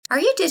Are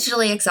you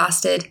digitally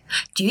exhausted?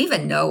 Do you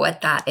even know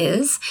what that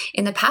is?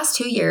 In the past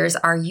 2 years,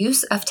 our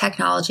use of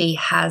technology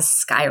has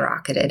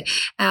skyrocketed.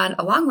 And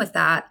along with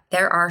that,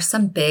 there are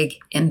some big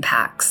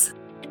impacts.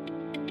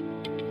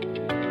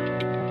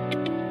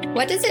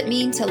 What does it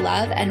mean to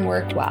love and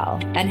work well?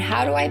 And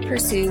how do I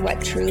pursue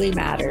what truly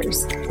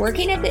matters?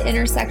 Working at the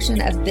intersection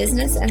of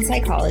business and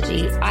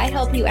psychology, I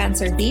help you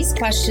answer these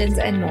questions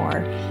and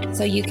more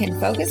so you can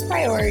focus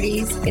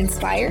priorities,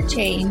 inspire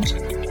change,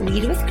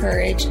 lead with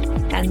courage,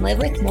 and live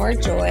with more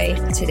joy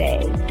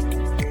today.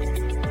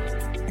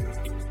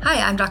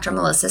 Hi, I'm Dr.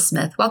 Melissa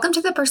Smith. Welcome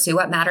to the Pursue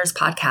What Matters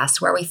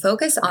podcast, where we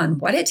focus on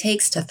what it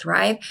takes to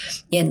thrive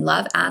in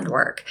love and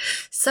work.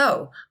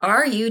 So,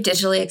 are you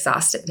digitally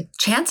exhausted?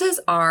 Chances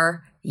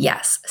are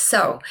yes.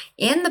 So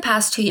in the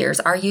past 2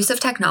 years, our use of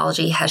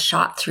technology has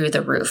shot through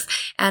the roof.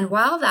 And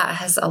while that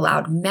has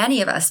allowed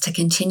many of us to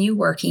continue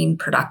working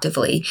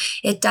productively,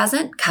 it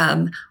doesn't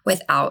come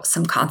without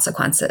some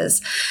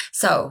consequences.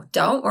 So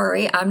don't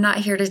worry, I'm not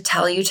here to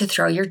tell you to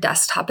throw your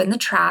desktop in the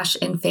trash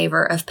in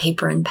favor of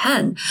paper and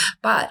pen,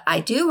 but I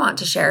do want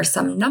to share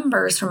some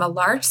numbers from a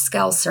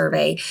large-scale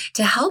survey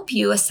to help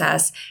you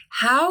assess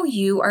how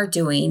you are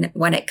doing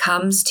when it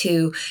comes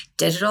to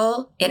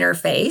digital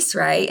interface,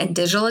 right? And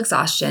digital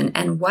exhaustion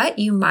and what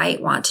you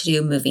might want to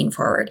do moving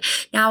forward.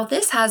 Now,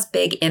 this has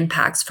big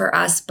impacts for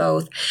us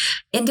both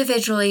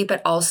individually,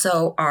 but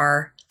also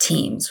our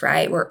teams,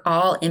 right? We're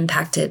all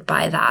impacted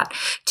by that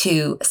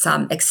to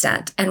some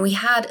extent. And we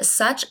had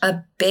such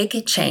a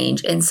big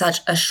change in such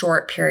a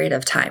short period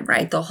of time,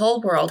 right? The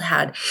whole world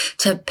had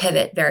to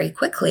pivot very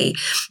quickly.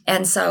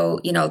 And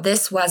so,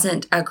 this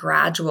wasn't a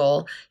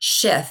gradual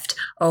shift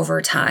over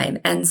time.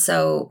 And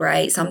so,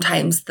 right,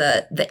 sometimes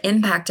the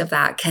impact of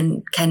that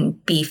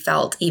can be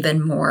felt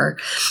even more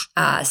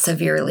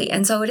severely.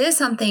 And so it is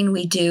something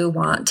we do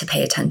want to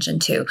pay attention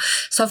to.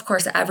 So of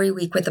course, every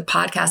week with the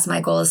podcast,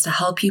 my goal is to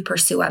help you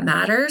pursue what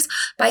matters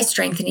by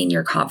strengthening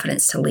your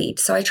confidence to lead.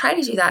 So I try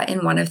to do that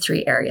in one of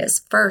three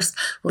areas. First,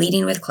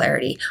 leading with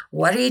clarity.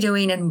 What are you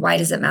doing and why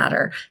does it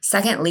matter?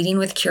 Second, leading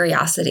with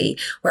curiosity,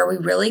 where we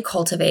really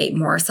cultivate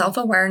more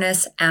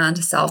self-awareness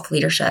and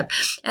self-leadership.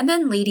 And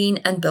then leading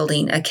and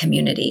building a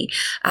community.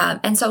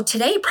 And so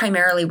today,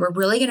 primarily, we're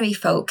really going to be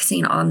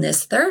focusing on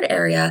this third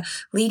area,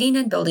 leading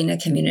and building a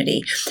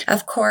community.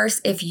 Of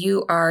course, if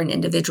you are an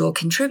individual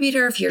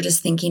contributor, if you're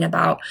just thinking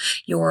about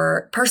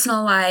your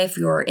personal life,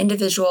 your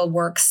individual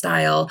work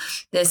style,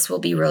 this will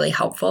be really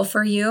helpful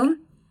for you.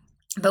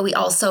 But we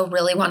also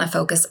really want to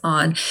focus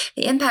on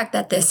the impact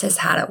that this has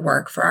had at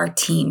work for our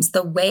teams,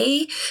 the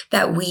way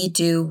that we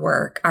do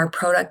work, our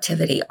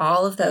productivity,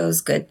 all of those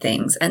good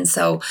things. And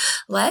so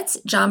let's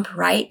jump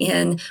right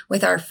in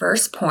with our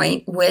first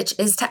point, which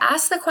is to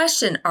ask the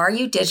question, are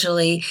you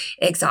digitally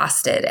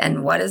exhausted?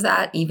 And what does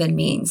that even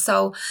mean?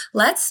 So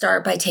let's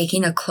start by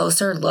taking a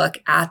closer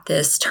look at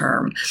this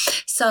term.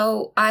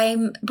 So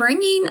I'm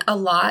bringing a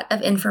lot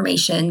of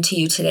information to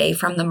you today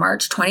from the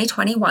March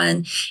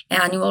 2021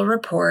 annual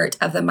report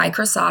of the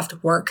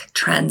Microsoft Work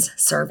Trends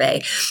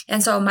Survey.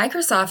 And so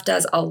Microsoft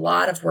does a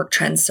lot of work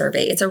trends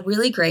survey. It's a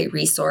really great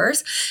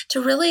resource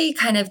to really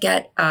kind of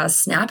get a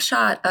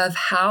snapshot of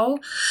how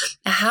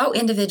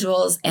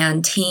individuals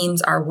and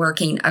teams are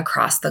working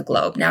across the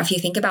globe. Now, if you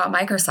think about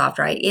Microsoft,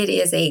 right, it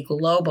is a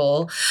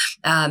global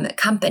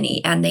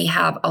company, and they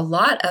have a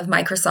lot of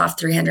Microsoft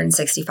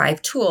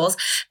 365 tools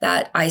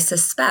that I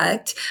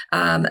suspect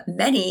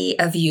many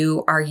of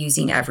you are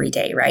using every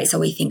day, right? So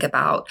we think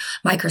about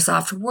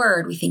Microsoft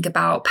Word, we think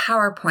about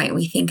PowerPoint,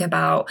 we think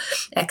about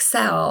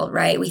Excel,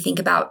 right? We think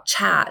about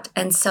chat.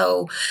 And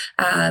so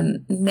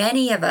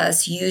many of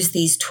us use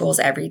these tools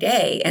every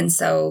day. And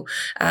so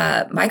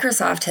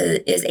Microsoft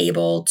is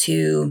able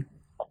to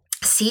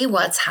see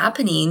what's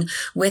happening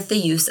with the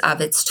use of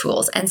its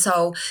tools. And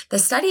so the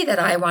study that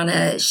I want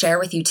to share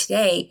with you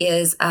today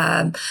is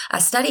a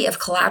study of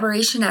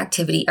collaboration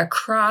activity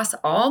across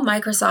all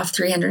Microsoft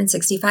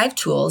 365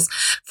 tools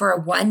for a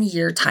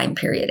 1-year time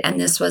period. And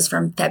this was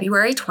from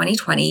February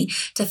 2020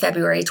 to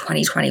February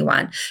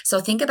 2021. So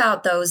think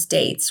about those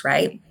dates,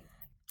 right?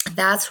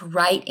 That's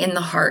right in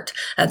the heart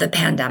of the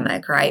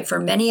pandemic, right? For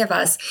many of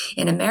us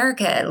in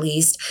America, at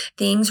least,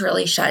 things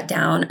really shut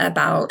down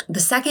about the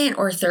second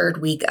or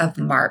third week of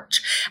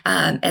March.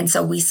 And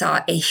so we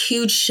saw a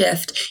huge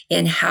shift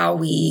in how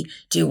we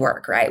do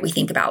work, right? We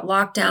think about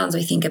lockdowns,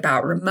 we think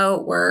about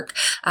remote work.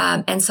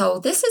 And so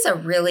this is a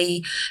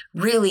really,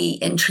 really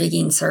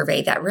intriguing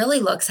survey that really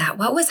looks at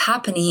what was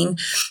happening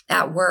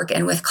at work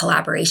and with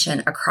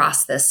collaboration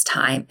across this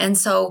time. And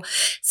so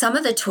some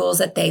of the tools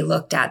that they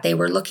looked at, they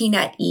were looking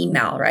at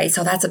email, right?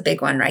 So that's a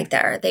big one right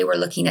there. They were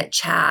looking at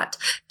chat,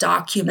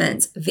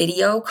 documents,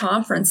 video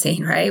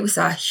conferencing, right? We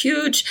saw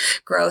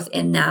huge growth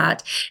in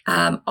that.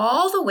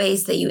 All the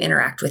ways that you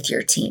interact with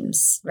your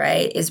teams,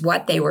 right, is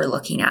what they were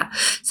looking at.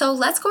 So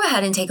let's go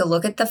ahead and take a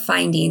look at the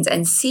findings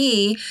and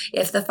see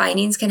if the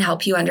findings can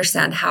help you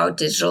understand how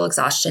digital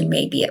exhaustion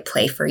may be at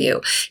play for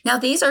you. Now,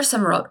 these are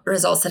some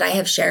results that I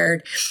have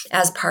shared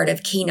as part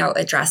of keynote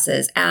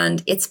addresses,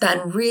 and it's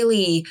been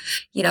really,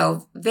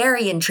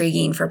 very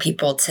intriguing for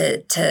people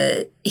to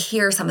to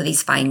hear some of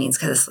these findings,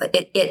 because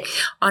it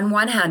on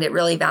one hand, it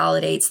really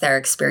validates their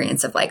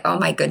experience of like, oh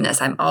my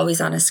goodness, I'm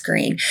always on a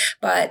screen.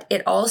 But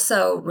it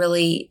also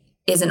really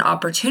is an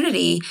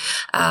opportunity,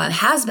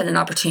 has been an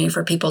opportunity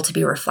for people to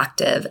be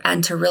reflective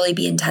and to really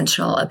be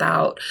intentional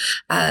about,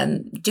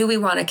 do we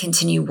want to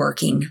continue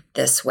working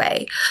this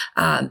way?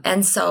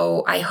 And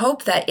so I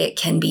hope that it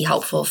can be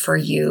helpful for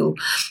you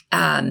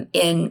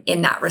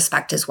in that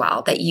respect as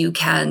well, that you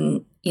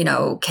can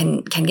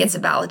get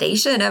some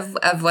validation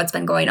of what's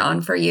been going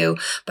on for you,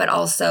 but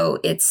also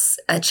it's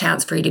a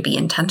chance for you to be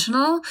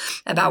intentional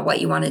about what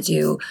you want to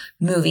do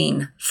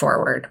moving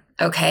forward.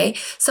 Okay.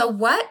 So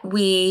what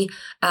we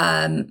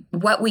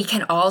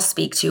can all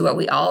speak to, what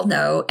we all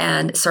know,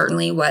 and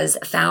certainly was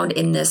found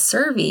in this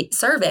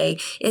survey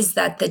is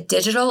that the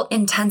digital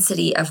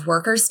intensity of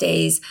workers'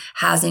 days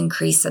has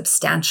increased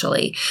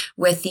substantially,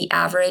 with the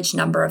average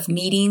number of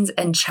meetings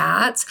and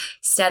chats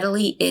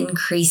steadily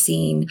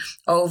increasing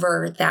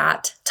over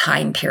that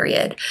time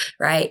period,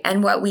 right?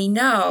 And what we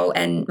know,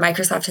 and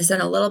Microsoft has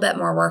done a little bit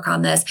more work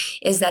on this,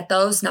 is that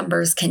those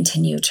numbers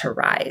continue to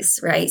rise,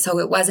 right? So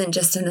it wasn't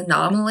just an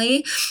anomaly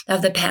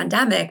of the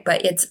pandemic,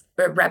 but it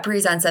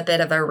represents a bit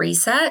of a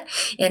reset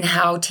in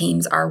how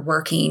teams are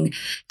working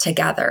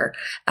together.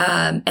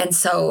 And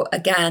so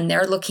again,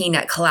 they're looking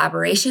at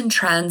collaboration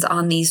trends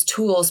on these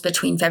tools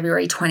between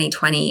February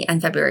 2020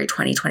 and February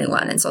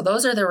 2021. And so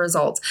those are the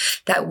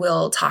results that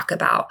we'll talk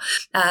about.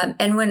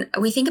 And when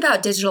we think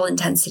about digital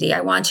intensity,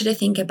 I want you to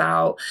think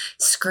about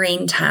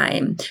screen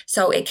time.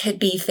 So it could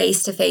be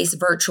face-to-face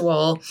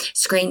virtual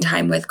screen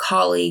time with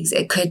colleagues.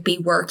 It could be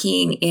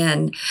working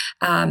in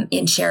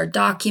shared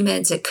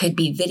documents. It could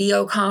be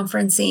video conferencing.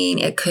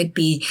 It could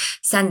be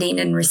sending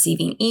and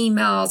receiving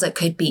emails. It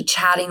could be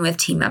chatting with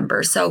team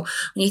members. So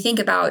when you think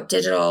about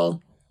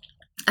digital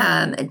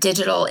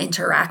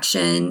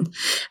interaction,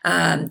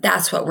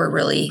 that's what we're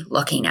really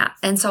looking at.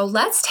 And so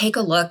let's take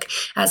a look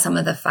at some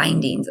of the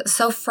findings.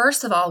 So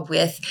first of all,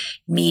 with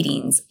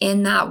meetings,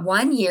 in that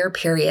 1 year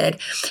period,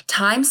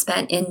 time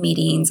spent in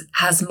meetings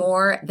has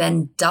more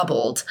than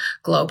doubled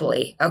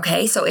globally.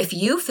 Okay. So if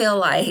you feel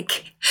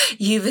like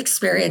you've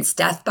experienced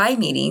death by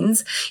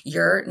meetings,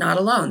 you're not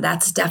alone.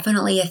 That's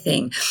definitely a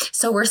thing.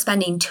 So we're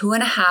spending two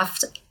and a half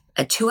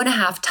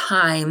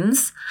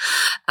times,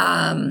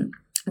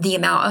 the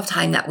amount of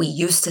time that we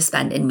used to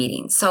spend in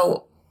meetings.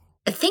 So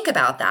think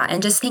about that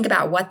and just think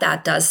about what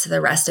that does to the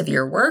rest of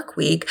your work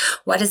week.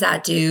 What does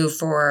that do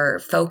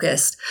for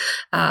focused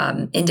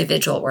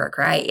individual work,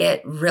 right?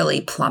 It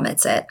really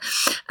plummets it.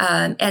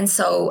 And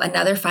so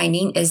another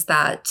finding is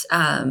that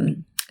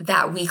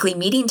that weekly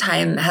meeting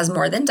time has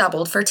more than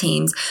doubled for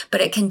teams,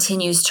 but it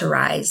continues to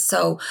rise.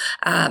 So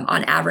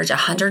on average,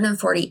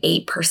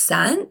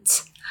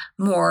 148%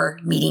 more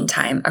meeting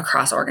time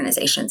across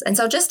organizations. And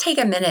so just take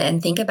a minute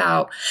and think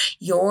about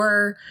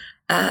your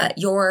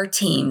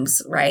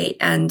teams, right?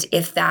 And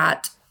if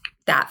that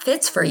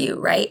fits for you,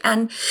 right?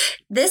 And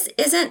this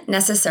isn't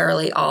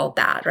necessarily all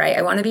bad, right?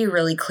 I want to be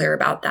really clear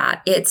about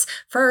that. It's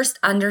first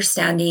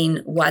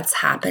understanding what's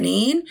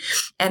happening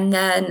and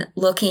then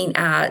looking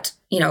at,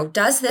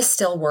 does this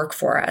still work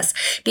for us?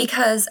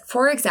 Because,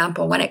 for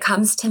example, when it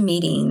comes to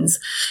meetings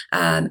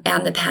and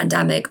the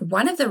pandemic,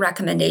 one of the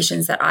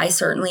recommendations that I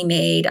certainly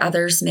made,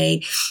 others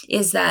made,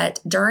 is that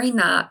during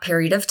that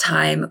period of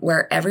time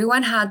where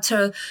everyone had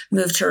to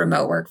move to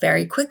remote work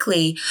very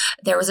quickly,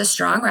 there was a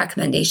strong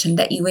recommendation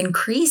that you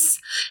increase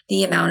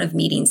the amount of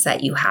meetings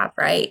that you have,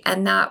 right?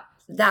 And that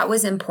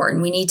was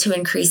important. We need to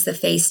increase the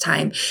face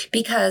time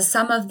because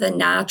some of the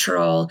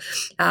natural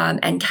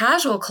and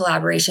casual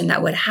collaboration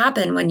that would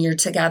happen when you're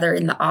together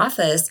in the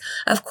office,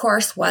 of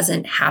course,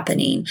 wasn't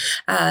happening.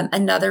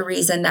 Another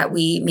reason that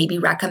we maybe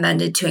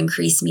recommended to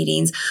increase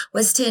meetings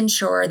was to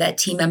ensure that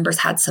team members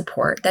had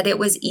support, that it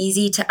was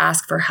easy to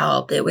ask for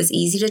help. It was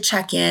easy to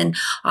check in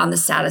on the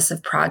status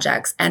of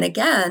projects. And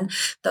again,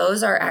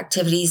 those are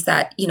activities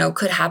that,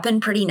 could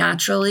happen pretty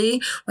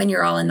naturally when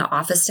you're all in the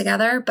office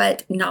together,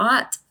 but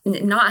not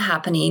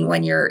happening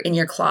when you're in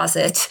your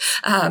closet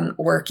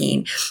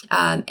working.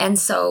 And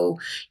so,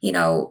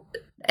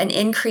 an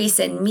increase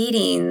in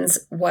meetings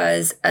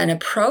was an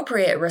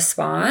appropriate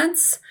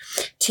response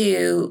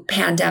to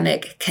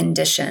pandemic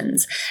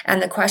conditions.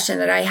 And the question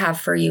that I have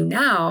for you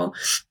now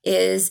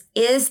is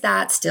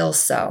that still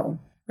so?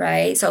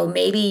 Right. So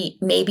maybe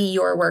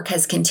your work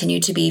has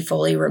continued to be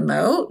fully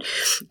remote.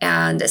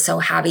 And so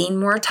having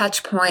more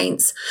touch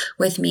points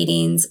with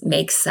meetings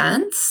makes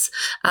sense.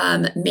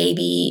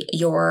 Maybe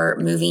you're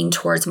moving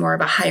towards more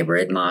of a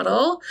hybrid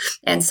model.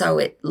 And so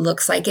it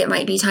looks like it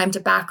might be time to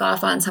back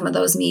off on some of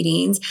those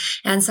meetings.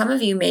 And some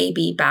of you may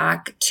be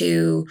back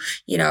to,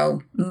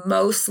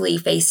 mostly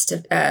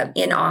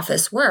in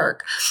office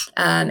work.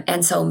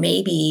 And so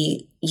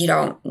maybe you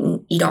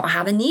don't you don't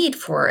have a need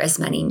for as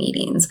many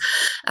meetings.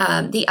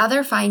 The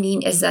other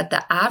finding is that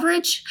the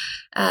average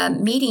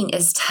meeting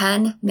is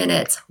 10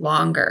 minutes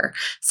longer.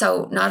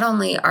 So not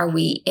only are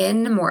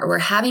we're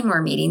having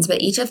more meetings,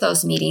 but each of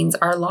those meetings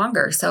are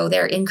longer. So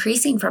they're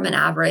increasing from an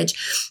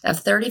average of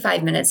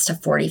 35 minutes to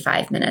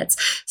 45 minutes.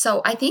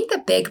 So I think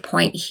the big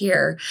point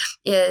here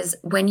is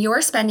when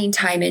you're spending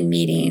time in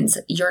meetings,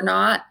 you're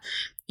not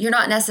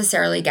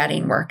necessarily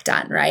getting work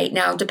done, right?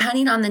 Now,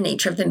 depending on the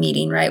nature of the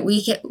meeting, right,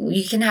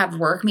 you can have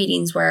work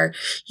meetings where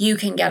you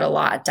can get a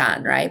lot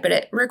done, right? But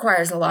it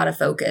requires a lot of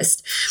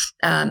focused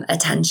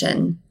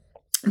attention.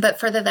 But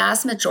for the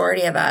vast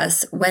majority of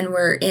us, when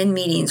we're in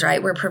meetings,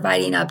 right, we're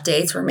providing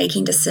updates, we're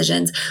making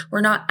decisions,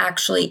 we're not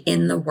actually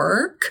in the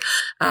work,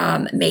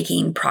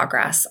 making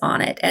progress on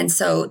it. And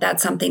so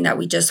that's something that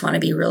we just want to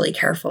be really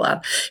careful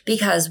of,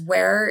 because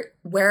where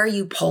are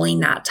you pulling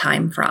that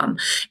time from?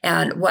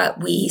 And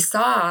what we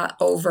saw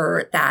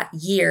over that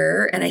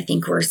year, and I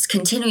think we're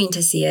continuing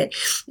to see it,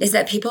 is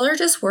that people are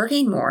just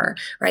working more,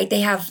 right?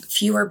 They have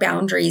fewer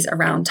boundaries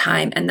around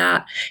time. And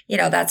that,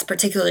 that's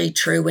particularly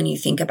true when you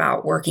think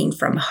about working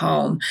from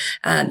home.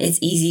 It's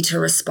easy to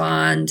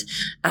respond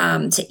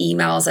to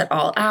emails at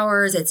all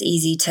hours. It's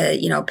easy to,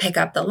 pick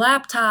up the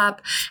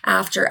laptop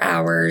after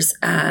hours.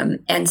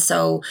 And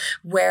so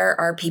where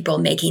are people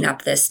making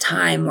up this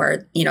time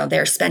where,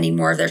 they're spending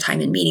more of their time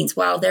in meetings?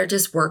 Well, they're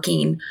just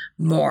working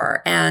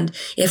more. And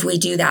if we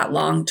do that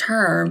long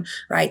term,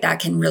 right, that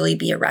can really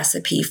be a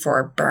recipe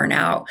for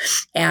burnout.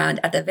 And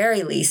at the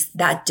very least,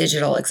 that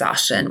digital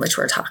exhaustion, which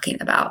we're talking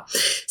about.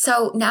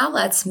 So now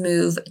let's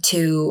move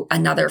to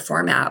another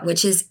format,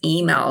 which is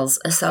emails.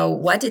 So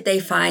what did they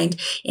find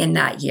in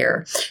that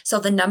year? So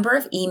the number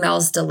of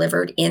emails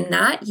delivered in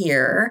that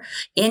year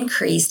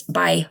increased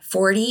by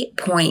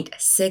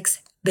 40.6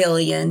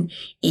 billion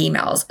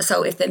emails.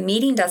 So if the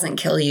meeting doesn't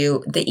kill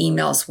you, the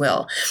emails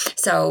will.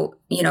 So,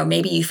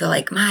 maybe you feel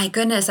like, my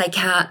goodness, I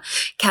can't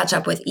catch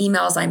up with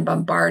emails. I'm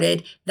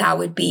bombarded. That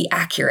would be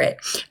accurate.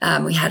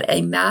 We had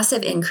a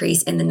massive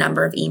increase in the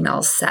number of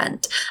emails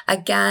sent.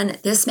 Again,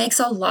 this makes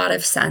a lot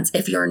of sense.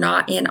 If you're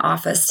not in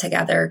office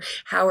together,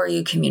 how are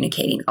you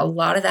communicating? A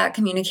lot of that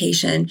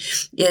communication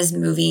is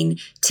moving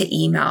to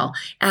email.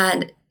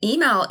 And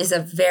email is a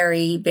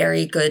very,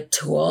 very good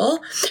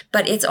tool,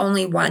 but it's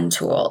only one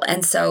tool.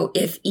 And so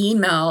if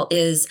email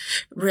is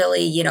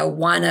really,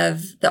 one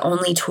of the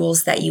only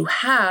tools that you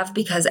have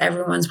because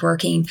everyone's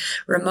working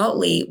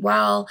remotely,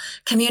 well,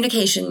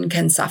 communication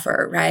can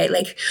suffer, right?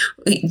 Like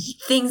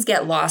things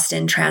get lost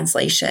in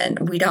translation.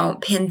 We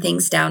don't pin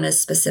things down as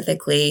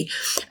specifically.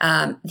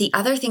 The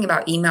other thing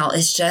about email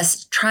is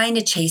just trying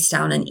to chase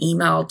down an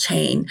email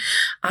chain.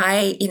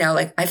 I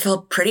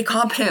feel pretty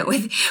competent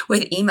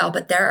with email,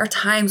 but there are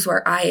times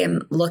where I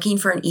am looking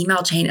for an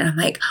email chain and I'm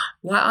like,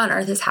 what on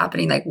earth is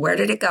happening? Like, where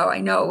did it go? I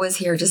know it was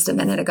here just a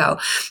minute ago.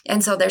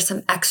 And so there's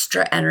some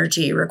extra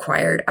energy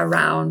required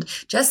around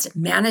just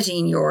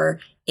managing your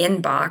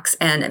inbox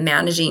and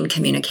managing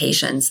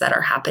communications that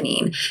are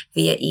happening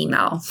via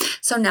email.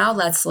 So now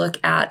let's look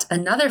at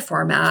another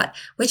format,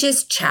 which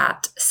is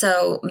chat.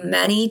 So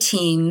many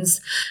teams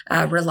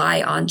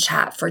rely on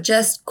chat for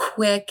just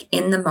quick,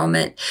 in the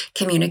moment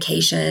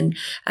communication.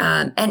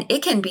 And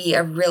it can be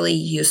a really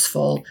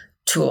useful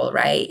tool,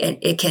 right?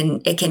 It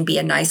can be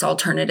a nice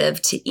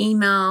alternative to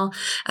email.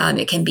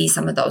 It can be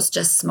some of those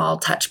just small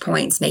touch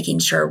points, making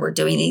sure we're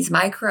doing these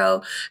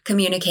micro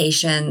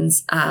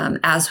communications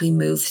as we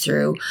move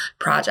through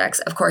projects.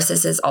 Of course,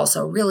 this is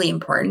also really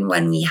important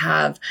when we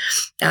have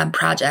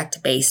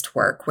project-based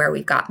work where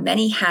we've got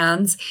many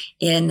hands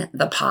in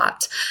the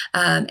pot.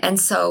 And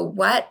so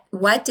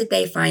what did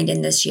they find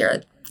in this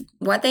year?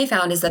 What they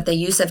found is that the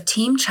use of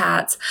team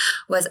chats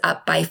was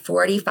up by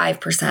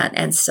 45%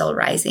 and still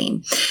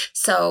rising.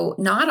 So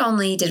not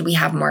only did we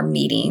have more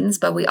meetings,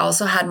 but we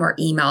also had more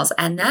emails.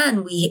 And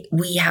then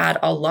we had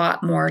a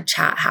lot more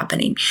chat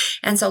happening.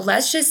 And so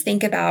let's just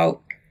think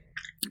about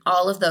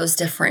all of those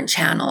different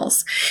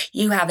channels.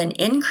 You have an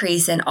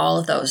increase in all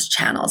of those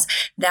channels.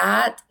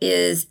 That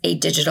is a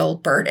digital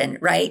burden,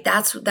 right?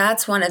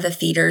 That's one of the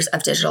feeders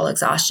of digital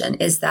exhaustion,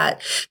 is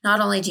that not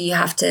only do you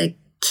have to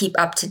keep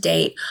up to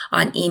date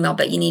on email,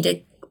 but you need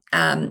to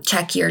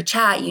check your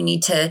chat. You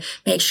need to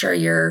make sure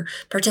you're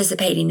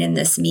participating in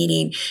this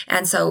meeting.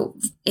 And so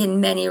in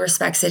many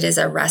respects, it is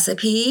a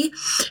recipe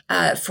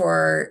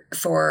for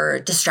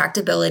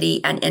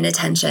distractibility and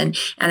inattention.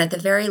 And at the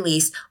very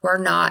least, we're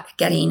not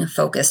getting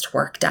focused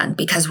work done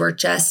because we're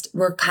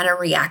kind of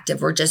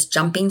reactive. We're just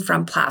jumping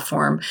from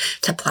platform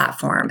to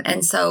platform.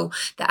 And so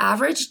the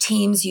average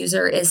Teams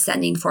user is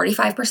sending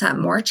 45%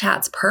 more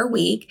chats per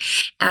week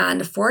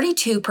and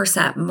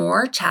 42%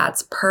 more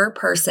chats per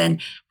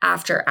person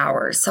after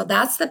hours. So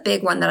that's the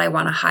big one that I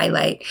want to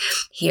highlight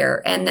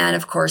here. And then,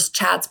 of course,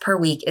 chats per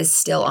week is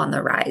still on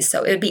the rise.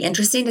 So it would be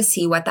interesting to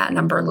see what that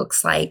number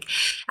looks like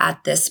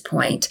at this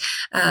point,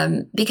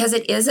 because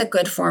it is a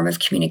good form of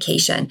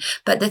communication.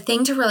 But the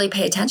thing to really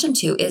pay attention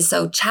to is,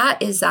 so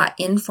chat is that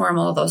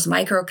informal, those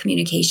micro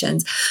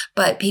communications,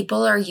 but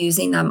people are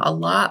using them a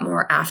lot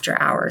more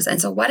after hours. And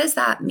so what does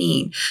that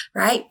mean,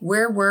 right?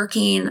 We're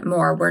working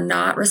more. We're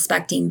not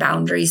respecting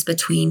boundaries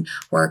between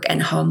work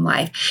and home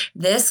life.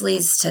 This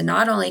leads to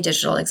not only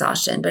digital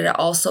exhaustion, but it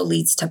also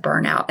leads to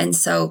burnout. And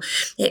so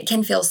it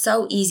can feel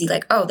so easy,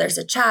 like, oh, there's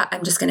a chat,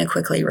 I'm just going to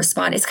quickly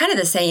respond. It's kind of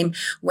the same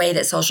way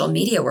that social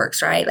media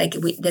works, right? Like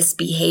this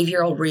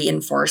behavioral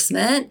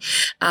reinforcement,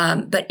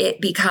 but it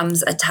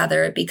becomes a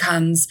tether. It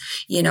becomes,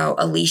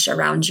 a leash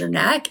around your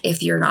neck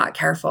if you're not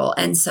careful.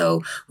 And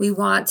so we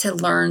want to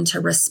learn to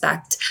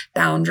respect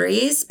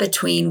boundaries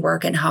between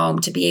work and home,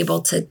 to be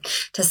able to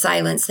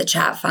silence the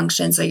chat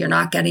function so you're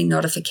not getting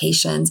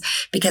notifications.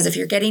 Because if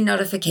you're getting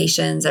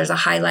notifications, there's a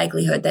high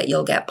likelihood that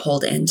you'll get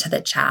pulled into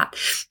the chat.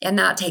 And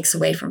that takes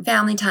away from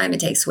family time. It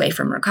takes away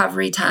from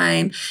recovery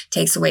time,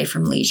 takes away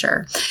from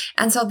leisure.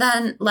 And so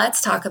then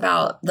let's talk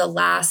about the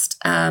last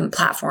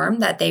platform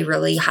that they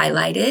really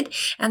highlighted,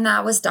 and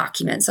that was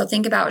documents. So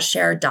think about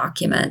shared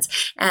documents.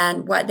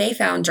 And what they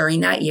found during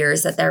that year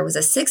is that there was a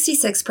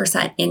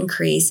 66%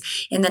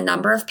 increase in the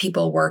number of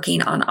people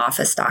working on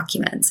office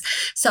documents.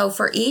 So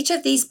for each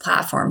of these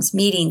platforms,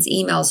 meetings,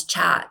 emails,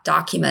 chat,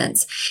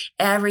 documents,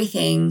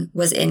 everything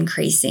was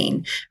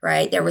increasing,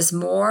 right? There was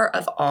more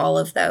of all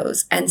of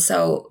those. And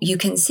so you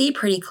can see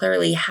pretty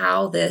clearly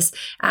how this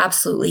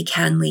absolutely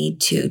can lead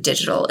to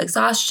digital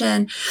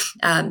exhaustion.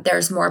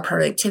 There's more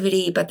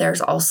productivity, but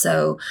there's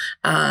also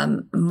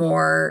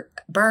more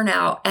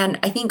burnout. And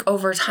I think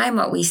over time,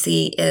 what we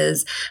see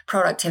is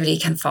productivity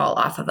can fall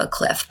off of a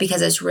cliff,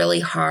 because it's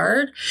really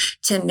hard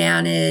to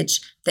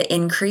manage the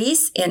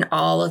increase in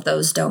all of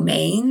those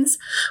domains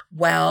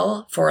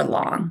well for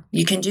long.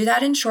 You can do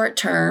that in short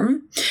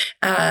term.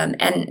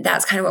 And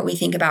that's kind of what we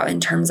think about in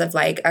terms of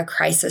like a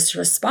crisis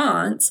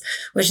response,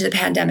 which the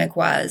pandemic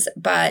was.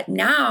 But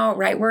now,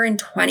 right, we're in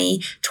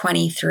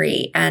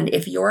 2023. And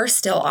if you're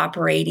still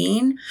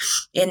operating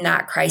in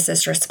that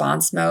crisis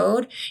response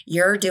mode,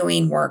 you're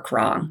doing work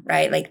wrong,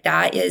 right? Like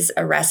that is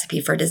a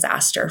recipe for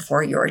disaster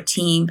for your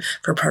team,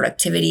 for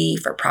productivity,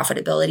 for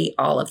profitability,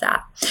 all of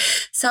that.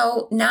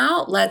 So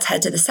now let's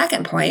head to the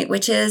second point,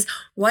 which is,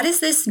 what does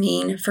this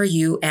mean for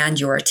you and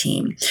your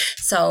team?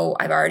 So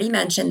I've already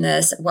mentioned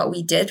this. What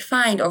we did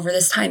find over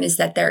this time is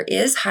that there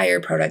is higher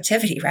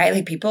productivity, right?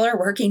 Like people are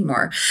working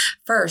more.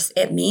 First,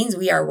 it means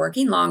we are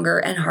working longer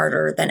and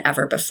harder than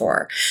ever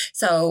before.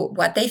 So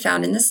what they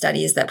found in the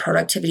study is that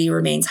productivity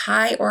remains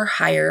high or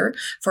higher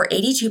for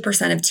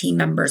 82% of team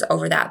members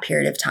over that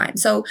period of time.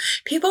 So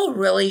people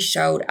really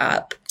showed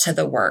up to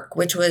the work,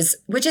 which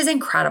is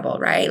incredible,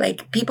 right?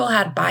 Like people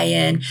had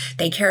buy-in,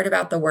 they cared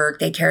about the work,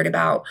 they cared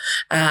about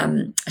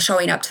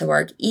showing up to the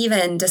work,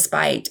 even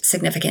despite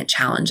significant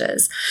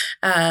challenges.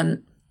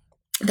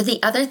 But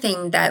the other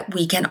thing that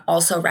we can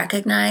also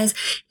recognize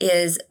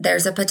is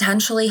there's a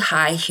potentially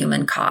high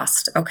human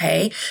cost,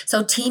 okay?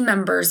 So team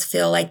members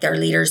feel like their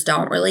leaders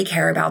don't really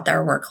care about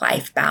their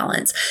work-life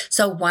balance.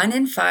 So 1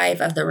 in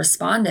 5 of the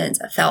respondents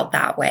felt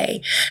that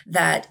way,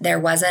 that there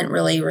wasn't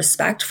really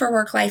respect for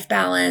work-life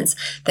balance.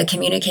 The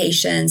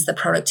communications, the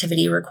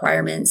productivity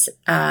requirements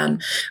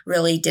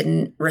really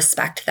didn't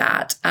respect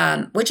that,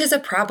 which is a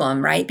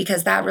problem, right?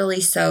 Because that really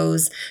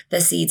sows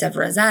the seeds of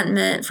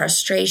resentment,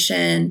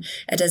 frustration,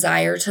 a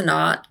desire to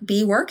not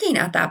be working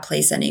at that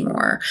place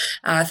anymore.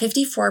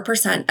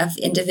 54% of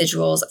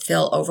individuals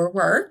feel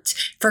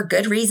overworked for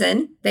good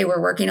reason. They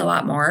were working a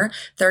lot more.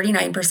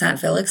 39%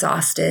 feel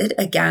exhausted.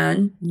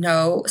 Again,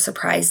 no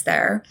surprise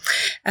there.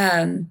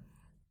 And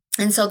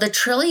so the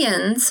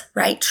trillions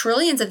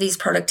of these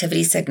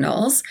productivity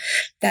signals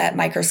that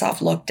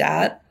Microsoft looked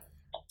at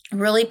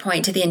really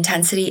point to the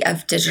intensity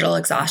of digital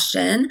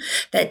exhaustion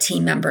that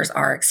team members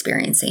are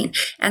experiencing.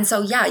 And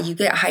so, yeah, you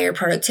get higher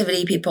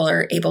productivity. People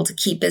are able to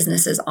keep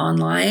businesses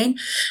online,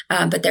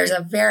 but there's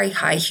a very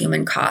high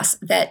human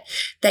cost that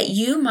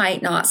you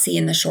might not see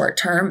in the short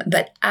term,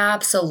 but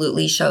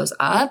absolutely shows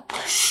up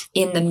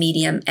in the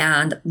medium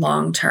and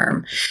long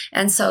term.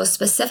 And so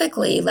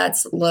specifically,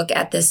 let's look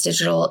at this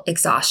digital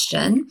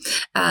exhaustion.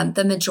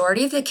 The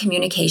majority of the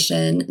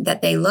communication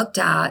that they looked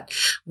at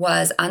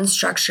was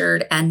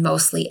unstructured and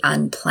mostly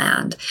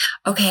unplanned.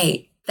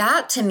 Okay,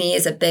 that to me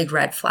is a big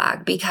red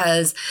flag,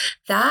 because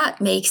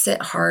that makes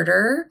it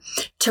harder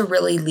to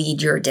really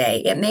lead your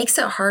day. It makes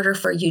it harder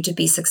for you to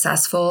be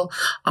successful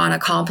on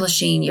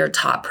accomplishing your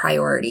top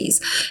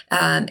priorities.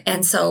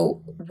 And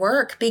so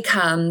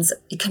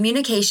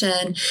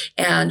communication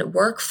and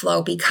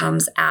workflow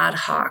becomes ad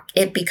hoc.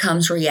 It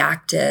becomes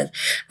reactive.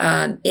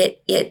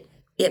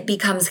 It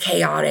becomes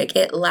chaotic.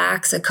 It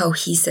lacks a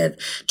cohesive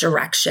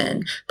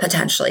direction,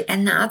 potentially.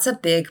 And that's a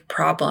big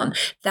problem.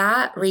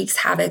 That wreaks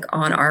havoc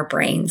on our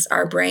brains.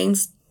 Our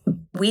brains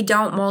we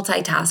don't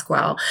multitask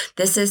well.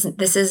 This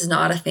is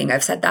not a thing.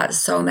 I've said that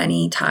so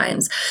many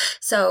times.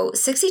 So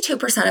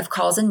 62% of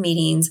calls and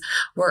meetings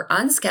were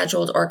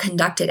unscheduled or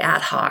conducted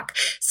ad hoc.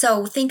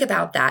 So think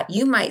about that.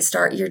 You might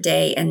start your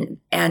day,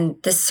 and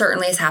this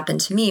certainly has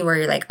happened to me, where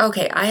you're like,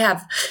 okay, I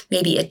have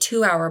maybe a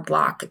 2-hour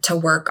block to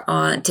work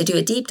on, to do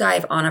a deep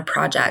dive on a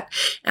project.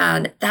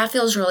 And that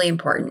feels really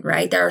important,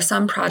 right? There are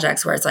some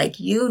projects where it's like,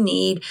 you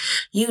need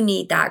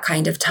that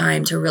kind of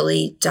time to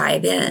really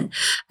dive in.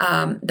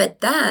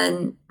 But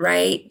then,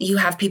 right, you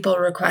have people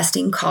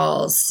requesting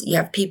calls. You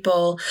have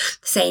people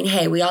saying,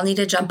 hey, we all need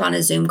to jump on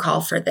a Zoom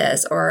call for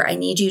this, or I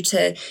need you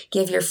to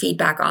give your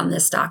feedback on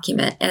this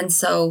document. And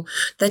so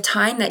the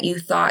time that you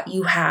thought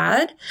you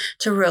had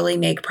to really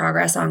make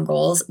progress on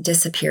goals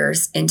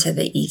disappears into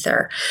the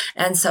ether.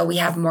 And so we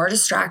have more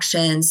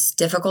distractions,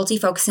 difficulty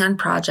focusing on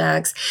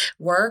projects,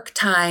 work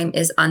time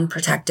is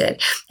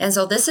unprotected. And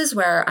so this is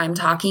where I'm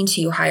talking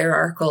to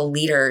hierarchical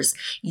leaders.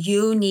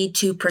 You need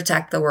to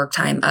protect the work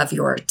time of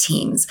your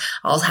teams.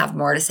 I'll have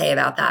more to say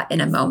about that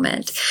in a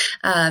moment.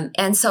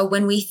 And so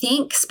when we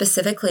think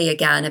specifically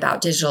again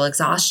about digital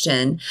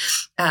exhaustion,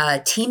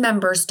 team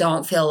members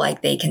don't feel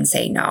like they can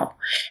say no.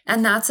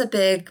 And that's a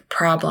big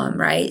problem,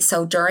 right?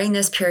 So during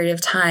this period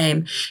of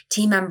time,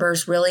 team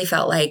members really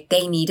felt like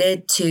they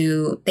needed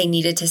to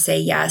say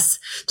yes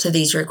to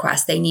these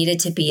requests. They needed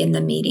to be in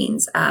the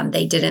meetings.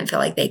 They didn't feel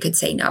like they could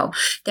say no.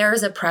 There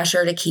was a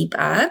pressure to keep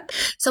up.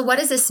 So what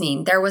does this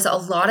mean? There was a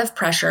lot of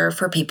pressure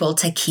for people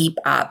to keep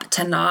up,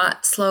 to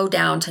not slow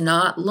down, to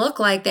not look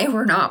like they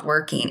were not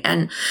working.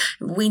 And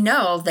we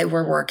know they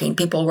were working.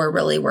 People were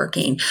really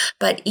working.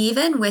 But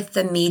even with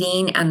the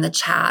meeting and the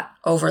chat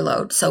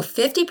overload, so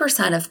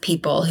 50% of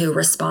people who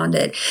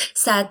responded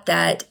said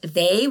that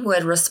they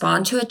would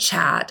respond to a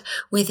chat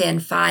within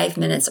 5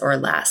 minutes or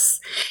less.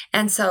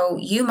 And so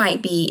you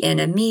might be in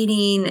a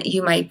meeting,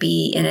 you might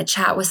be in a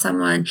chat with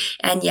someone,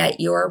 and yet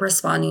you're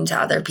responding to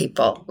other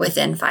people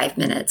within 5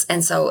 minutes.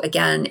 And so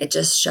again, it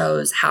just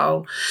shows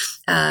how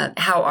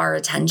our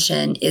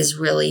attention is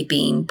really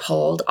being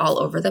pulled all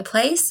over the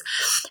place.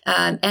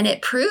 And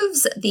it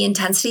proves the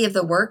intensity of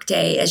the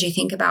workday as you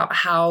think about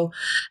how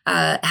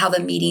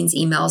the meetings,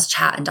 emails,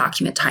 chat, and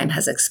document time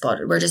has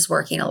exploded. We're just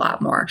working a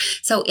lot more.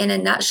 So in a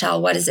nutshell,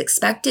 what is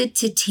expected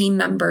to team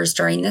members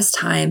during this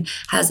time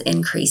has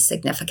increased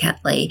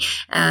significantly.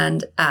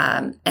 And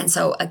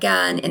so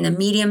again, in the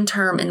medium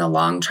term, in the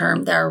long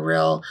term, there are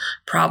real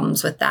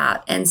problems with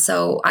that. And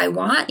so I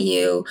want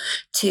you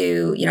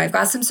to, I've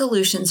got some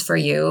solutions for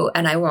you,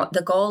 and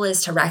the goal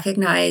is to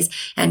recognize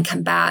and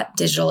combat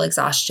digital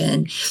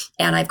exhaustion.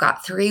 And I've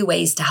got 3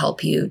 ways to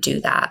help you do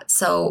that.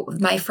 So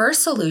my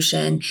first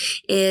solution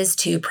is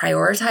to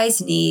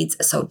prioritize needs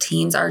so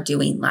teams are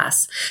doing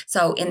less.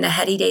 So in the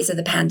heady days of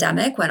the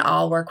pandemic, when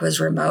all work was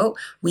remote,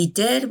 we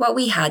did what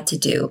we had to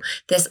do.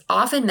 This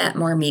often meant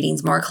more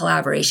meetings, more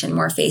collaboration,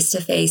 more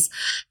face-to-face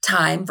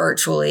time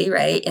virtually,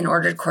 right, in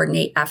order to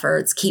coordinate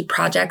efforts, keep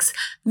projects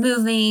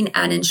moving,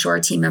 and ensure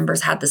team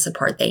members had the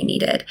support they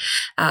needed.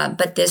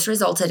 But this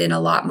resulted in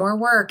a lot more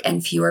work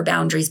and fewer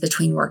boundaries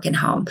between work and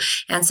home.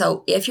 And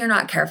so if you're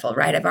not careful,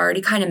 right, I've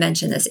already kind of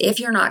mentioned this, if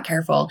you're not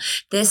careful,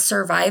 this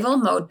survival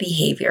mode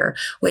behavior,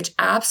 which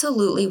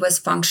absolutely was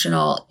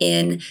functional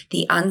in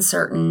the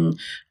uncertain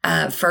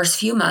first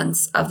few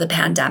months of the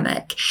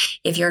pandemic,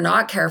 if you're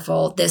not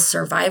careful, this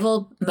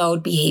survival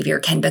mode behavior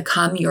can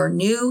become your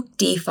new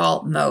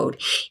default mode,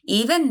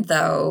 even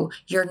though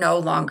you're no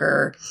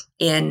longer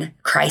in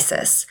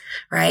crisis,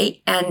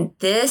 right? And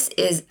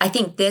I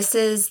think this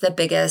is the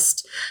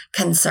biggest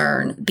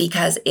concern,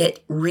 because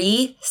it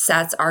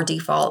resets our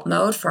default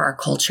mode for our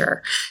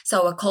culture.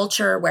 So a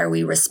culture where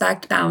we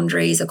respect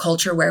boundaries, a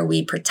culture where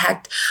we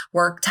protect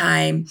work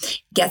time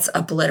gets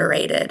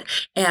obliterated.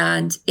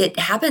 And it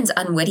happens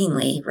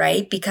unwittingly,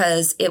 right?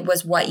 Because it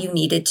was what you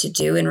needed to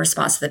do in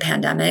response to the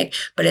pandemic,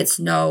 but it's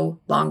no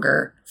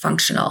longer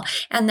functional.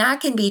 And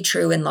that can be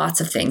true in lots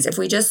of things. If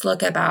we just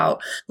look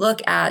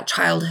at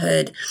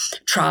childhood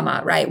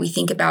trauma, right? We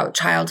think about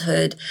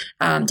childhood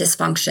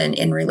dysfunction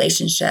in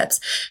relationships.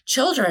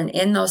 Children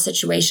in those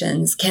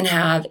situations can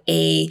have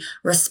a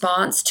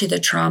response to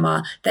the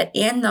trauma that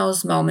in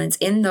those moments,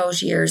 in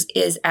those years,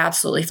 is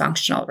absolutely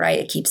functional, right?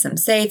 It keeps them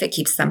safe, it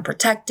keeps them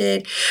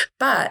protected.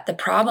 But the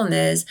problem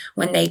is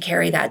when they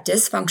carry that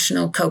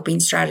dysfunctional coping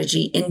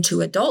strategy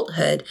into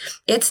adulthood,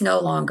 it's no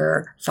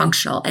longer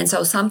functional. And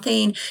so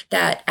something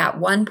that at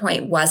one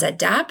point was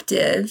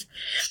adaptive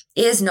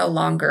is no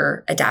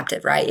longer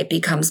adaptive, right? It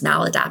becomes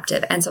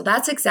maladaptive. And so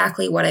that's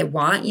exactly what I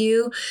want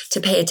you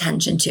to pay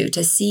attention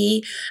to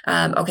see,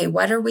 okay,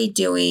 what are we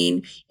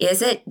doing?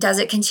 Does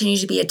it continue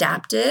to be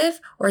adaptive,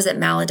 or is it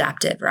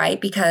maladaptive,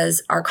 right?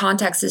 Because our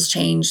context has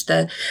changed.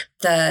 The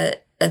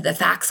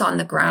facts on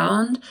the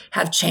ground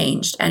have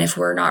changed. And if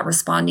we're not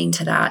responding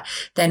to that,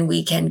 then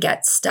we can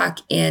get stuck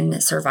in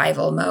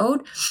survival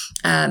mode,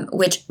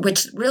 which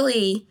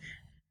really,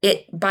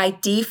 by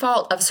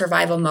default of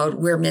survival mode,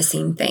 we're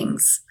missing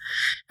things.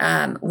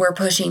 We're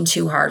pushing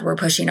too hard. We're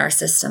pushing our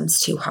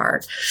systems too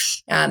hard.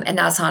 And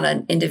that's on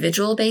an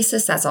individual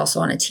basis. That's also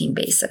on a team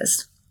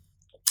basis.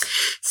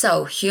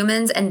 So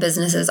humans and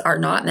businesses are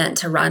not meant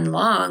to run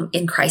long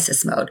in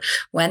crisis mode.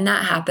 When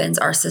that happens,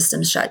 our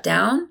systems shut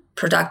down,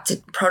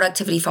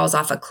 productivity falls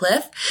off a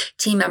cliff,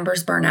 team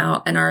members burn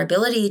out, and our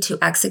ability to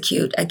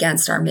execute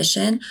against our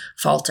mission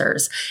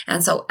falters.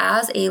 And so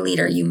as a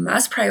leader, you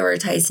must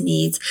prioritize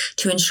needs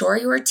to ensure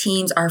your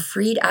teams are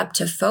freed up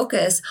to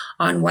focus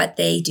on what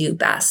they do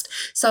best.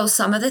 So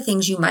some of the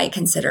things you might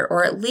consider,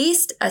 or at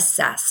least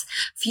assess: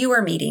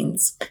 fewer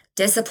meetings,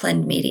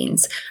 disciplined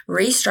meetings,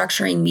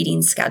 restructuring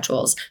meeting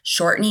schedules,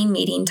 shortening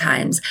meeting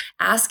times,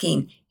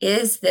 asking,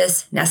 is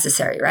this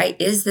necessary, right?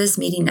 Is this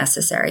meeting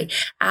necessary?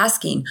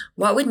 Asking,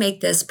 what would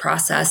make this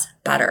process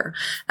better?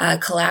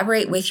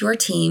 Collaborate with your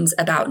teams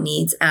about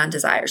needs and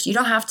desires. You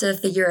don't have to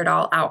figure it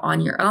all out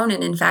on your own.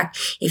 And in fact,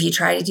 if you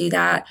try to do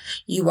that,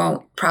 you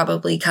won't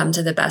probably come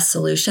to the best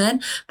solution.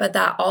 But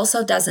that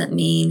also doesn't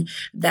mean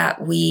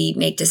that we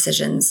make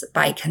decisions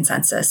by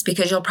consensus,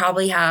 because you'll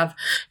probably have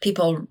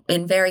people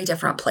in very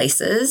different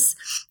places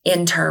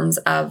in terms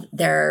of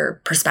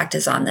their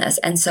perspectives on this.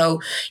 And so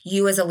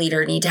you as a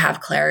leader need to have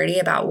clarity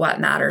about what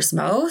matters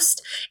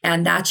most.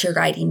 And that's your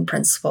guiding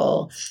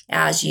principle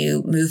as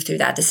you move through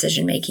that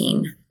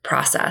decision-making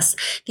process.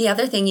 The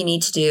other thing you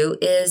need to do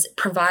is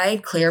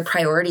provide clear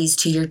priorities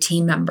to your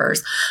team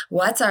members.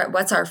 What's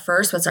our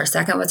first, what's our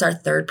second, what's our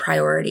third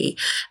priority?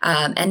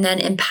 And then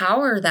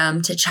empower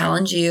them to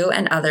challenge you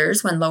and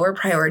others when lower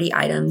priority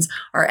items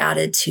are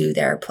added to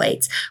their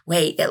plates.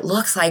 Wait, it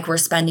looks like we're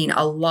spending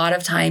a lot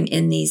of time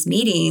in these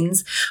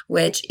meetings,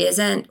 which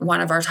isn't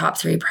one of our top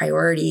 3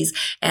 priorities.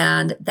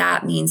 And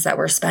that means that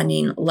we're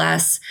spending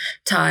less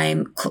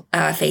time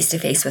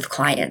face-to-face with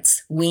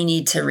clients. We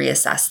need to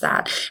reassess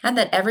that. And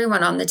that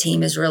everyone on the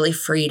team is really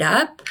freed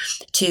up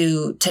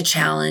to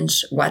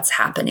challenge what's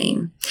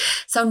happening.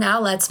 So now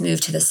let's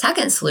move to the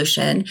second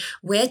solution,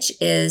 which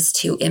is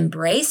to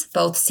embrace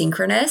both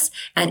synchronous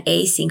and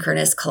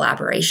asynchronous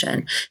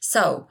collaboration.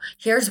 So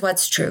here's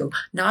what's true.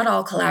 Not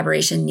all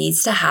collaboration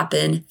needs to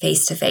happen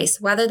face-to-face,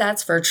 whether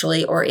that's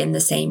virtually or in the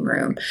same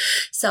room.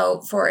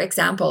 So for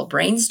example,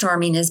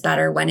 brainstorming is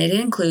better when it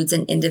includes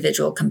an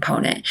individual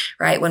component,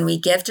 right? When we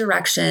give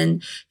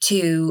direction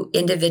to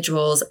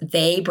individuals,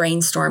 they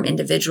brainstorm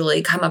individually,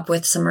 come up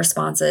with some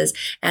responses,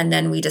 and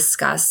then we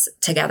discuss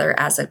together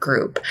as a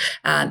group.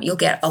 You'll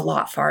get a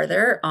lot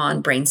farther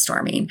on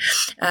brainstorming.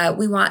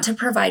 We want to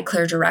provide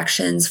clear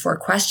directions for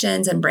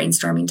questions and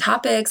brainstorming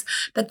topics,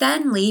 but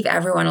then leave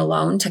everyone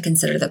alone to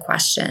consider the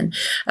question.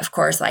 Of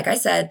course, like I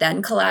said,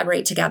 then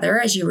collaborate together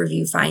as you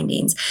review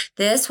findings.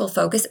 This will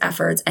focus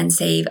efforts and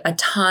save a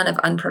ton of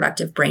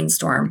unproductive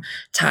brainstorm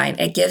time.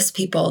 It gives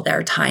people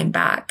their time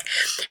back.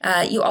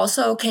 You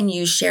also can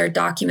use shared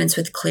documents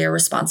with clear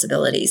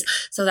responsibilities.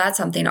 So that's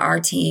something our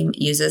team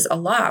uses a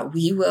lot.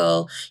 We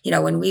will,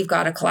 when we've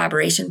got a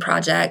collaboration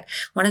project,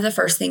 one of the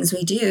first things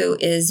we do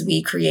is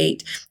we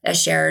create a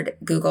shared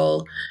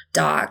Google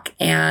Doc,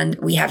 and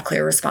we have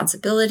clear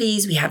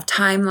responsibilities, we have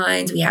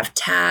timelines, we have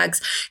tags.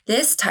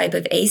 This type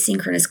of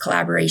asynchronous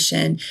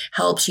collaboration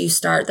helps you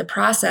start the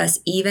process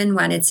even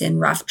when it's in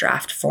rough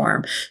draft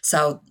form.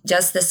 So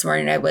just this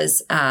morning, I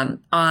was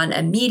on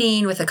a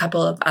meeting with a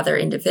couple of other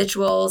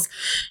individuals.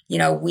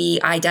 We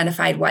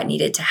identified what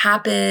needed to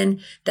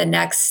happen. The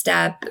next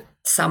step,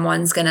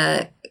 someone's going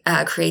to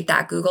create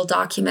that Google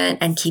document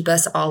and keep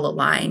us all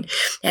aligned.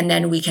 And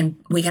then we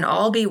can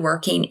all be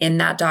working in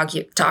that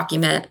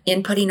document,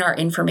 inputting our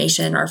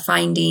information, our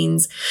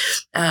findings,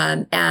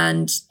 and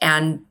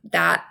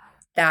that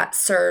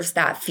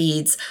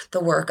feeds the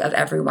work of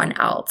everyone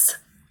else.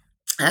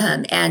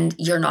 And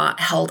you're not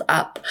held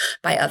up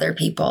by other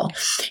people.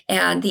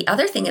 And the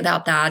other thing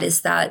about that is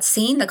that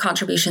seeing the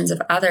contributions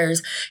of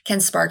others can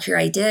spark your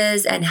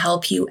ideas and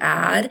help you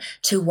add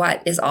to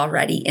what is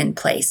already in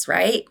place,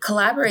 right?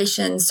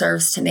 Collaboration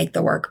serves to make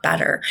the work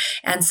better.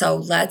 And so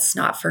let's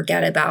not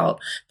forget about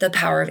the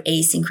power of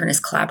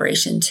asynchronous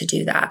collaboration to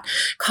do that.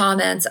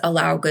 Comments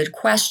allow good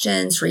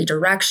questions,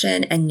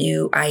 redirection, and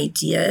new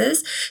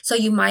ideas. So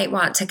you might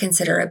want to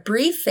consider a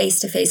brief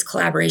face-to-face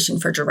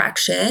collaboration for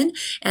direction,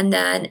 and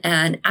then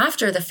and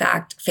after the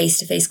fact,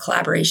 face-to-face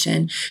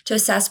collaboration to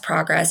assess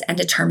progress and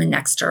determine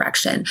next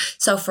direction.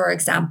 So for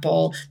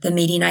example, the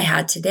meeting I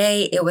had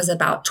today, it was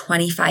about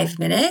 25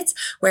 minutes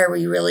where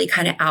we really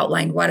kind of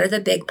outlined what are the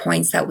big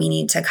points that we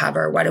need to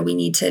cover? What do we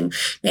need to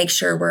make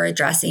sure we're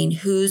addressing?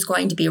 Who's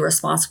going to be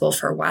responsible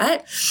for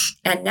what?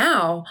 And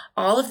now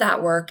all of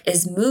that work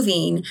is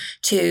moving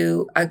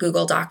to a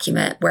Google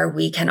document where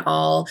we can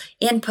all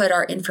input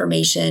our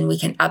information, we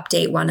can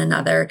update one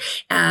another,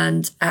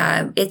 and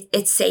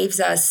it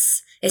saves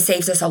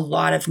us a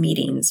lot of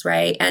meetings,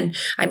 right? And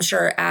I'm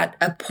sure at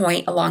a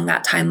point along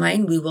that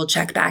timeline, we will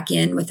check back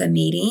in with a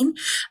meeting,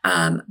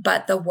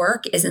 but the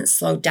work isn't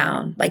slowed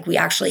down. Like, we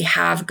actually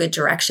have good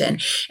direction.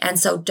 And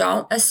so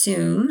don't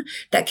assume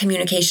that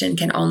communication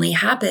can only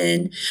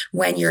happen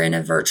when you're in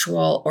a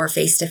virtual or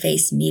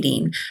face-to-face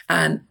meeting.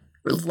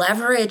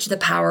 leverage the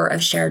power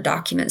of shared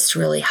documents to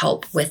really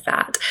help with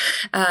that.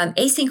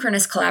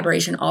 Asynchronous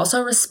collaboration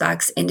also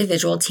respects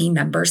individual team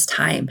members'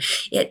 time.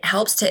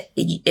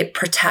 It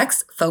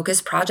protects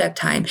focused project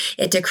time.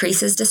 It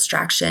decreases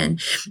distraction.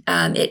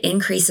 It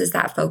increases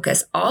that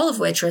focus, all of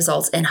which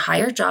results in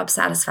higher job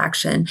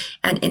satisfaction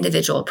and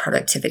individual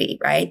productivity,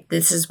 right?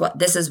 This is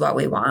what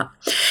we want.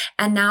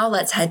 And now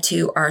let's head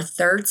to our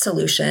third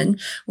solution,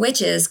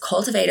 which is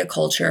cultivate a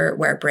culture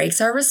where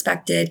breaks are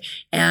respected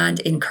and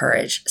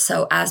encouraged.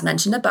 So as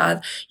mentioned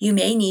above, you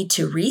may need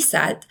to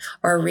reset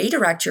or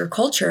redirect your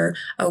culture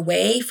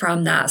away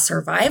from that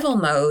survival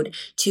mode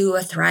to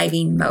a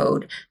thriving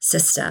mode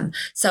system.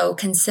 So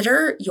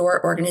consider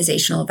your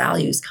organizational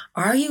values.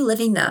 Are you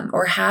living them,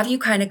 or have you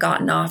kind of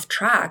gotten off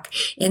track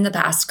in the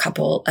past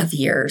couple of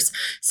years?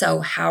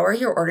 So how are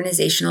your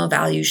organizational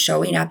values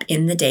showing up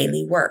in the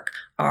daily work?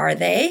 Are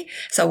they?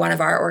 So one of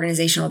our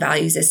organizational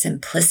values is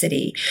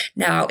simplicity.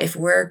 Now, if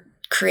we're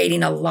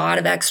creating a lot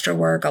of extra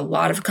work, a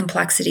lot of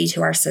complexity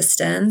to our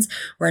systems,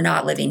 we're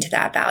not living to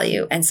that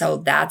value. And so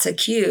that's a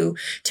cue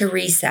to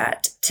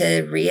reset,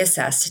 to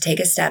reassess, to take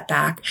a step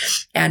back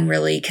and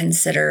really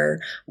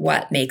consider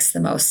what makes the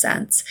most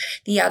sense.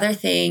 The other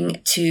thing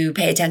to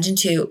pay attention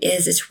to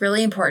is it's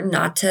really important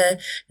not to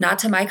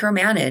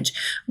micromanage.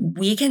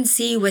 We can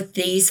see with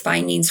these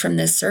findings from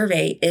this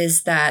survey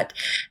is that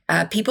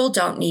people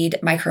don't need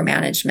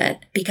micromanagement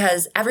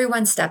because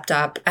everyone stepped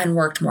up and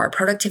worked more.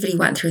 Productivity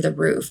went through the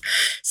roof.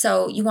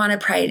 So you want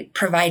to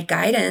provide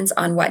guidance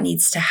on what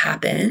needs to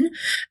happen,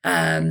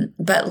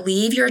 but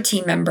leave your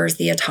team members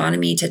the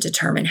autonomy to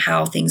determine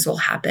how things will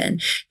happen.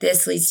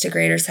 This leads to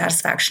greater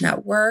satisfaction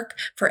at work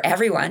for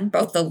everyone,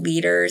 both the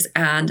leaders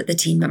and the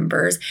team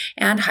members,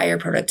 and higher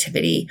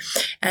productivity.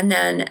 And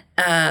then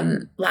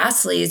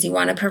lastly is you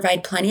want to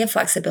provide plenty of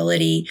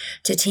flexibility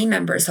to team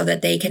members so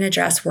that they can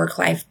address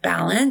work-life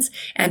balance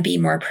and be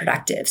more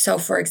productive. So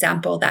for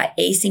example, that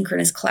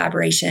asynchronous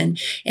collaboration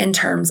in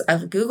terms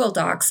of Google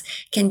Docs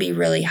can be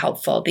really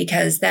helpful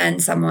because then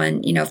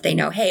someone, if they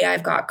know, hey,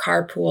 I've got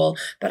carpool,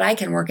 but I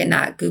can work in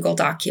that Google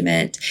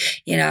document,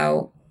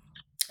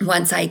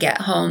 once I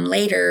get home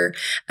later,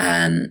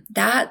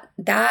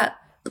 that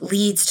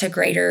leads to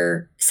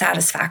greater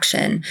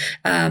satisfaction,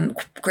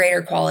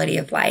 greater quality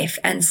of life.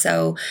 And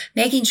so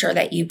making sure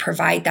that you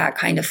provide that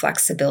kind of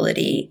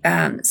flexibility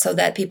so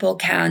that people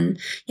can,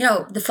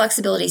 the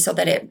flexibility so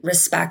that it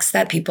respects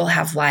that people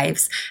have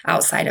lives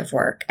outside of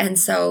work. And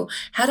so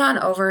head on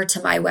over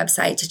to my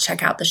website to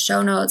check out the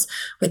show notes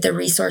with the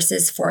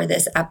resources for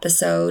this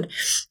episode.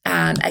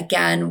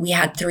 Again, we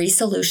had 3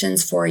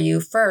 solutions for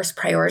you. First,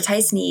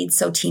 prioritize needs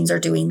so teams are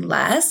doing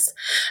less.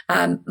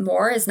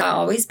 More is not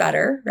always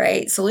better,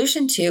 right?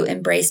 Solution 2,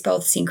 embrace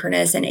both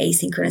synchronous and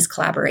asynchronous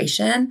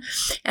collaboration.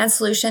 And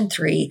solution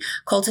 3,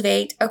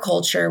 cultivate a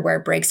culture where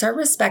breaks are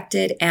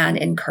respected and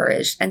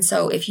encouraged. And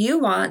so if you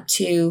want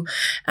to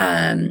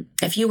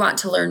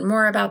learn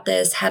more about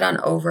this, head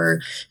on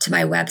over to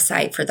my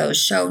website for those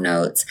show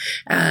notes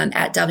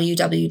at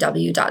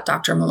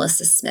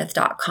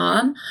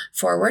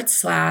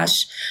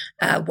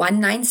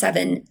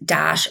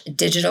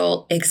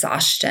www.drmelissasmith.com/197-digital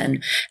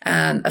exhaustion.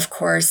 Of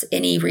course,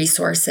 any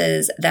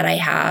resources that I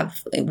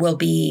have will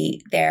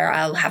be there.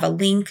 I'll have a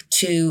link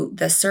to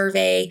the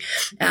survey.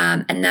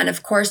 And then,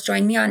 of course,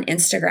 join me on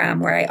Instagram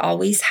where I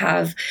always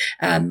have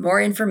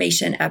more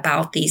information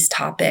about these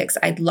topics.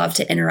 I'd love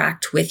to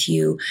interact with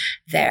you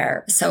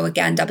there. So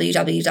again,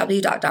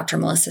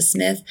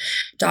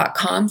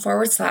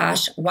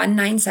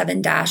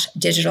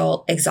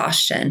 www.drmelissasmith.com/197-digital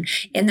exhaustion.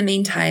 In the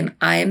meantime,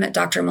 I'm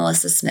Dr.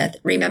 Melissa Smith.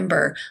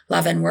 Remember,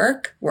 love and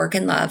work, work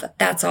and love.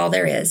 That's all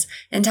there is.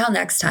 Until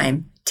next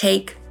time,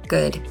 take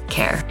good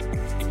care.